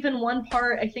 there's even one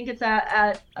part, I think it's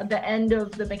at the end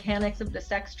of the Mechanics of the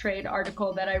Sex Trade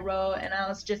article that I wrote, and I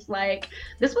was just like,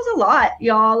 this was a lot,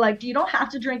 y'all. Like, you don't have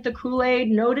to drink the Kool-Aid.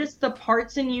 Notice the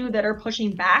parts in you that are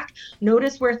pushing back.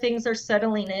 Notice where things are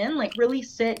settling in. Like, really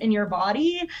sit in your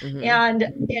body, and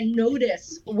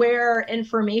notice where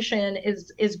information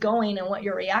is going and what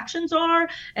your reactions are,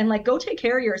 and like, go take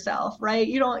care of yourself, right?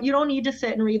 You don't need to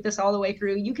sit and read this all the way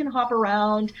through. You can hop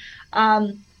around.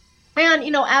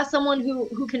 And, as someone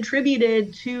who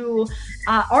contributed to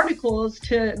articles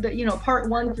to the, part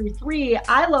 1 through 3,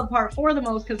 I love part 4 the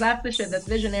most, because that's the shit that's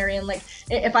visionary. And like,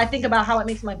 if I think about how it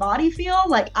makes my body feel,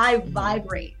 like, I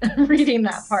vibrate reading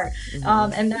that part.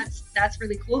 And that's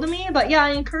really cool to me. But yeah, I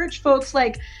encourage folks,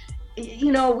 like,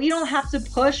 we don't have to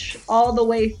push all the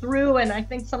way through. And I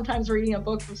think sometimes reading a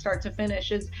book from start to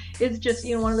finish is just,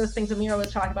 one of those things Amira was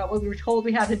talking about, what we were told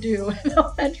we had to do in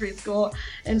elementary school.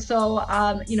 And so,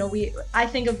 I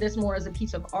think of this more as a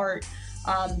piece of art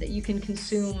that you can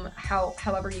consume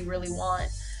however you really want.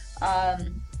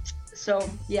 So,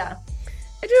 yeah.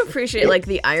 I do appreciate, like,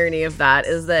 the irony of that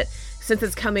is that since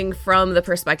it's coming from the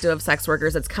perspective of sex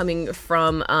workers, it's coming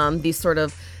from these sort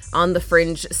of on the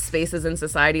fringe spaces in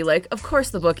society. Like, of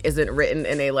course the book isn't written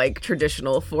in a like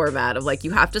traditional format of like,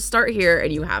 you have to start here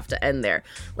and you have to end there.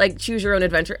 Like, choose your own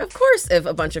adventure. Of course, if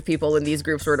a bunch of people in these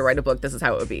groups were to write a book, this is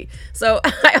how it would be. So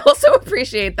I also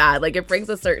appreciate that. Like, it brings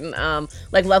a certain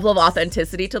like level of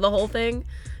authenticity to the whole thing,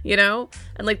 and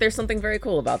like, there's something very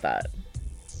cool about that.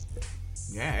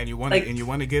 Yeah, and you want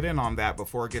to get in on that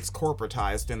before it gets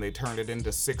corporatized and they turn it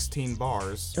into 16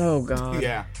 bars. Oh God.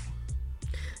 Yeah.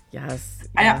 Yes.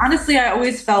 I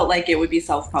always felt like it would be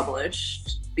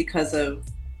self-published because of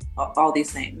all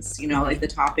these things, like the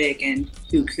topic and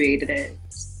who created it.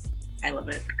 I love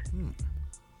it.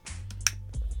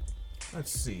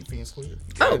 Let's see, Phoenix Clear.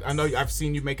 Oh, I know I've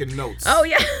seen you making notes. Oh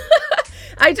yeah.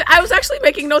 I was actually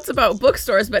making notes about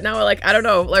bookstores, but now like, I don't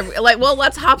know, like well,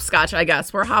 let's hopscotch, I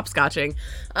guess. We're hopscotching.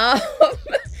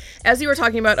 As you were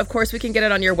talking about, of course, we can get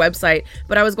it on your website,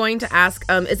 but I was going to ask,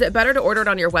 is it better to order it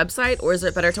on your website, or is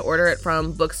it better to order it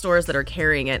from bookstores that are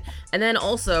carrying it? And then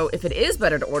also, if it is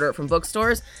better to order it from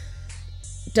bookstores,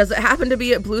 does it happen to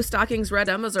be at Blue Stockings, Red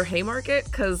Emma's, or Haymarket?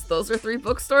 Because those are 3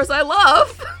 bookstores I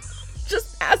love.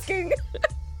 Just asking.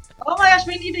 Oh my gosh,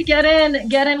 we need to get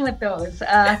in with those.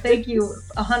 Thank you.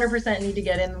 100% need to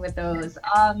get in with those.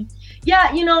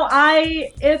 Yeah,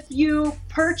 if you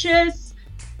purchase,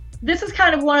 this is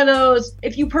kind of one of those,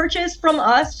 if you purchase from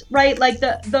us, right, like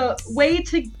the way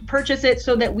to purchase it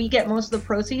so that we get most of the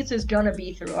proceeds is going to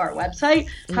be through our website.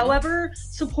 However,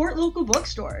 support local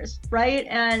bookstores, right?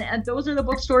 And those are the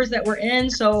bookstores that we're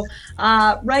in. So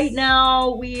right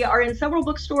now we are in several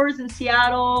bookstores in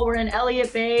Seattle. We're in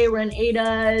Elliott Bay, we're in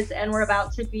Ada's, and we're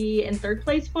about to be in Third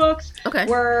Place Books. Okay.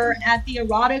 We're at the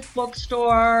Erotic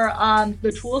Bookstore,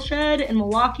 the Tool Shed in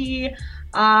Milwaukee.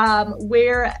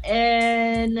 We're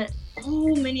in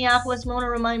Minneapolis. Mona,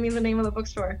 remind me the name of the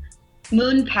bookstore.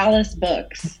 Moon Palace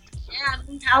Books. Yeah,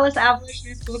 Moon Palace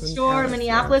Abolitionist Bookstore in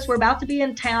Minneapolis. We're about to be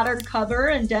in Tattered Cover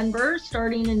in Denver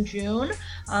starting in June.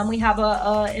 We have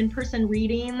a in-person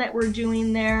reading that we're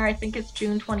doing there. I think it's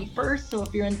June 21st. So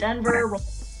if you're in Denver, we're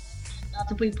about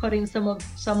to be putting some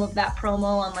of that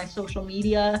promo on my social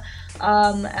media,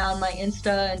 on my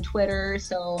Insta and Twitter.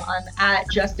 So I'm at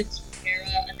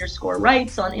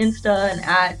Justice_rights on Insta and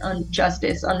at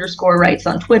Justice_rights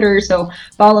on Twitter. So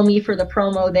follow me for the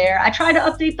promo there. I try to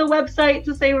update the website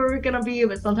to say where we're gonna be,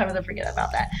 but sometimes I forget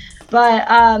about that. But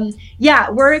yeah,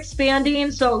 we're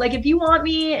expanding. So like, if you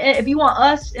want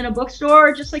us in a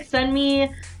bookstore, just like send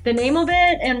me the name of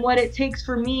it, and what it takes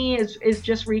for me is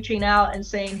just reaching out and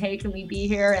saying, hey, can we be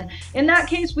here? And in that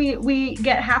case, we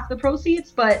get half the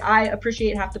proceeds, but I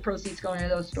appreciate half the proceeds going to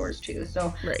those stores too.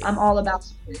 So right. I'm all about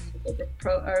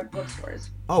supporting bookstores.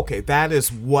 Okay, that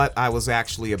is what I was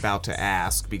actually about to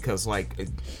ask, because like,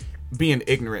 being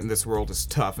ignorant in this world is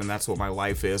tough, and that's what my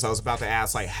life is. I was about to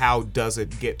ask, like, how does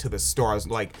it get to the store? I was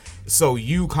like, so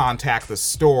you contact the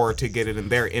store to get it in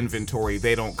their inventory,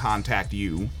 they don't contact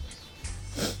you.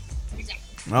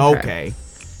 Okay.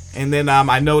 And then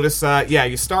I notice,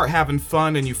 you start having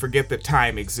fun and you forget that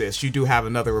time exists. You do have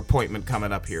another appointment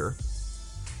coming up here.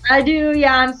 I do,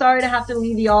 yeah. I'm sorry to have to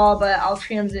leave y'all, but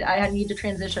I need to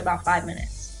transition about 5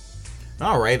 minutes.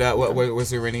 All right.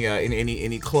 Was there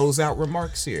any closeout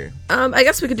remarks here? I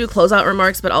guess we could do closeout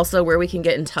remarks, but also where we can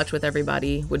get in touch with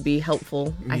everybody would be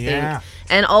helpful, I think.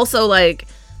 And also, like,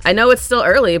 I know it's still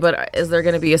early, but is there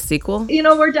going to be a sequel?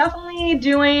 We're definitely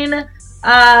doing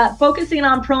focusing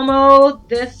on promo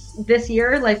this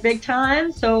year, like big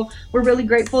time. So we're really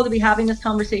grateful to be having this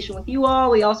conversation with you all.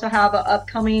 We also have an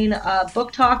upcoming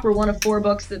book talk. We're one of 4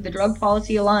 books that the Drug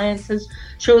Policy Alliance has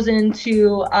chosen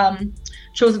to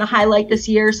highlight this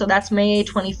year. So that's May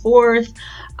 24th.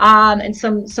 And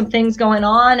some things going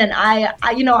on. And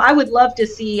I would love to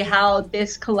see how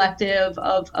this collective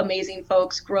of amazing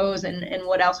folks grows and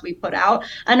what else we put out.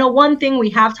 I know one thing we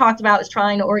have talked about is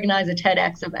trying to organize a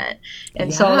TEDx event.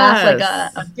 And so that's like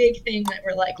a big thing that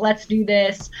we're like, let's do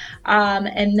this.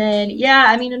 And then,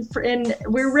 and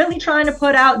we're really trying to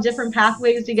put out different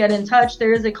pathways to get in touch.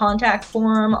 There is a contact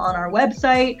form on our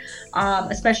website,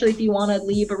 especially if you want to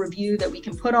leave a review that we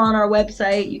can put on our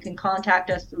website. You can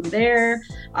contact us through there.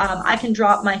 I can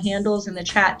drop my handles in the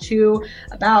chat too.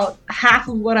 About half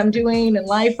of what I'm doing in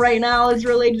life right now is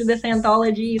related to this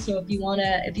anthology. So if you want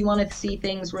to see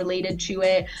things related to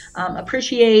it,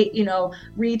 appreciate,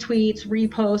 retweets,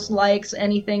 reposts, likes,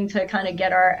 anything to kind of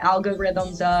get our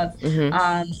algorithms up.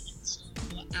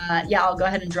 I'll go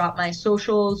ahead and drop my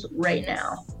socials right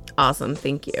now. Awesome.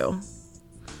 Thank you.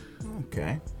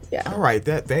 Okay. Yeah. All right.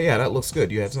 That looks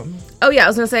good. You had something? Oh, yeah. I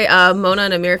was going to say, Mona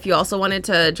and Amir, if you also wanted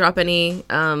to drop any,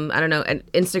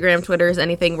 Instagram, Twitters,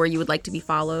 anything where you would like to be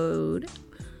followed.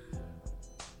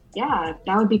 Yeah,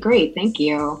 that would be great. Thank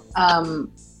you.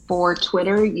 For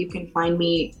Twitter, you can find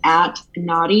me at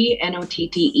Notte,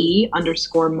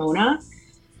 NOTTE_Mona.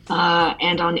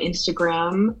 And on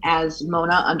Instagram as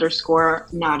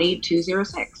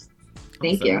Mona_Notte206.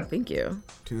 Thank you. Thank you.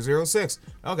 206.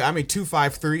 Okay,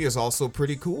 253 is also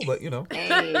pretty cool, but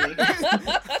Hey.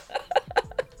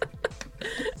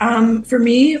 For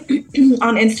me,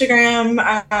 on Instagram,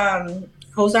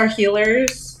 Hosar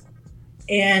Healers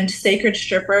and Sacred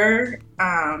Stripper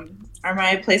are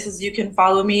my places you can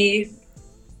follow me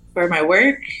for my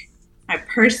work. My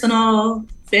personal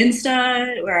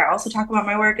Finsta, where I also talk about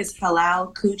my work, is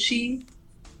Halal Coochie,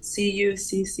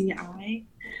 CUCCI.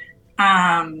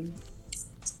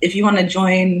 If you want to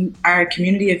join our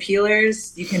community of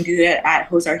healers, you can do it at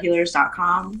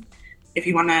hosarhealers.com. If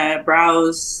you want to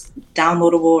browse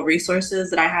downloadable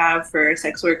resources that I have for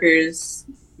sex workers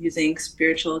using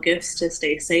spiritual gifts to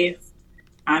stay safe,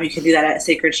 you can do that at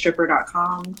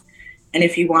sacredstripper.com. And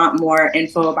if you want more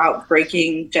info about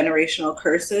breaking generational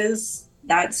curses,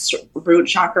 that's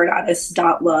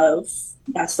rootchakragoddess.love.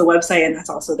 That's the website, and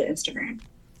that's also the Instagram.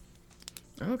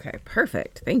 Okay,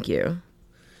 perfect. Thank you.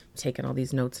 I'm taking all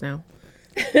these notes now.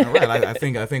 All right, I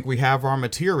think we have our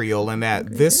material, and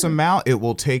at this amount, it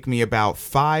will take me about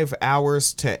 5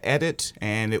 hours to edit,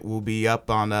 and it will be up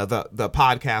on the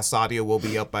podcast audio will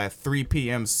be up by 3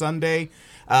 p.m. Sunday.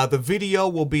 The video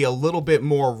will be a little bit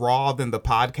more raw than the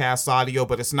podcast audio,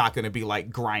 but it's not going to be like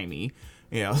grimy,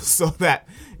 so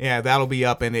that'll be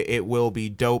up, and it will be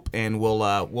dope, and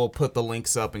we'll put the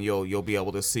links up, and you'll be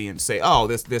able to see and say, oh,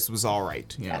 this was all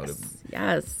right,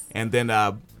 Yes. And then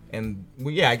I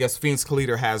guess Phoenix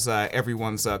Kaliter has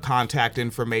everyone's contact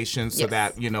information so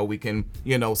that we can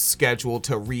schedule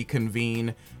to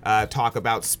reconvene, talk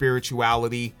about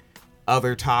spirituality,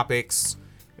 other topics,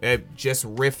 just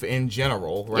riff in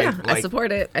general, right? Yeah, I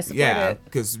support it. Yeah,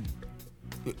 because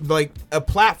a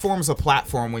platform's a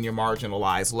platform when you're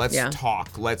marginalized.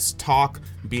 Let's talk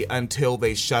until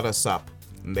they shut us up.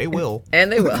 And they will.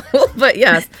 And they will. But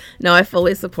yes, no, I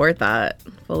fully support that.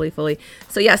 Fully.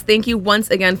 So yes, thank you once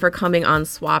again for coming on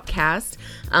Swapcast.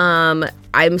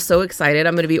 I'm so excited.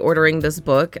 I'm going to be ordering this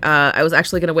book. I was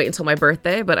actually going to wait until my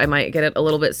birthday, but I might get it a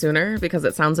little bit sooner because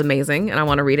it sounds amazing and I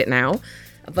want to read it now.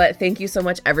 But thank you so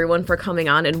much, everyone, for coming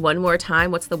on. And one more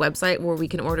time, what's the website where we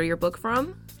can order your book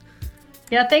from?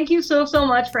 Yeah, thank you so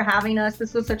much for having us.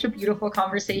 This was such a beautiful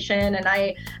conversation. And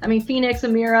I mean, Phoenix,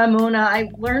 Amira, Mona,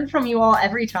 I learn from you all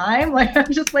every time.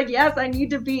 I'm just yes, I need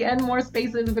to be in more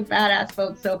spaces with badass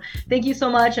folks. So thank you so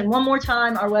much. And one more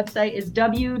time, our website is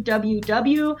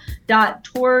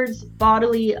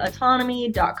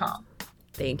www.towardsbodylyautonomy.com.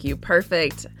 Thank you.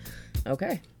 Perfect.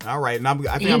 Okay. All right. And I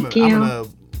think I'm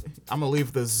gonna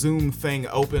leave the Zoom thing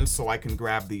open so I can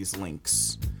grab these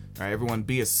links. All right, everyone,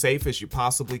 be as safe as you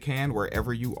possibly can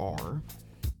wherever you are.